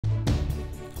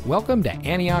Welcome to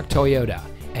Antioch Toyota,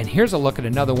 and here's a look at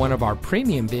another one of our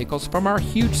premium vehicles from our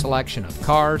huge selection of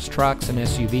cars, trucks, and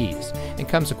SUVs, and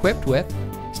comes equipped with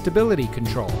stability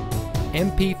control,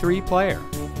 MP3 player,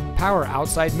 power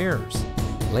outside mirrors,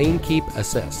 lane keep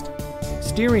assist,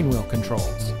 steering wheel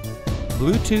controls,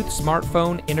 Bluetooth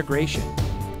smartphone integration,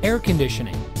 air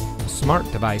conditioning, smart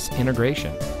device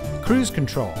integration, cruise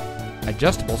control,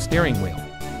 adjustable steering wheel,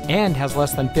 and has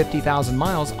less than 50,000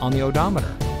 miles on the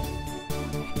odometer.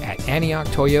 At Antioch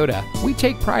Toyota, we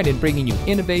take pride in bringing you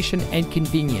innovation and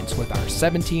convenience with our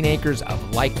 17 acres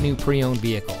of like-new pre-owned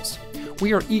vehicles.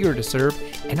 We are eager to serve,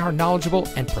 and our knowledgeable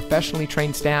and professionally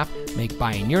trained staff make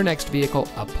buying your next vehicle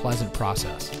a pleasant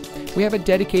process. We have a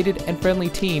dedicated and friendly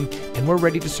team, and we're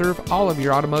ready to serve all of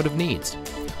your automotive needs.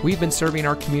 We've been serving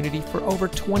our community for over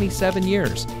 27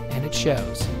 years, and it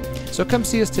shows. So come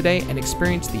see us today and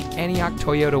experience the Antioch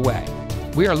Toyota way.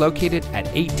 We are located at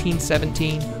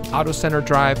 1817 Auto Center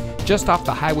Drive, just off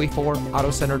the Highway 4 Auto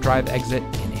Center Drive exit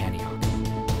in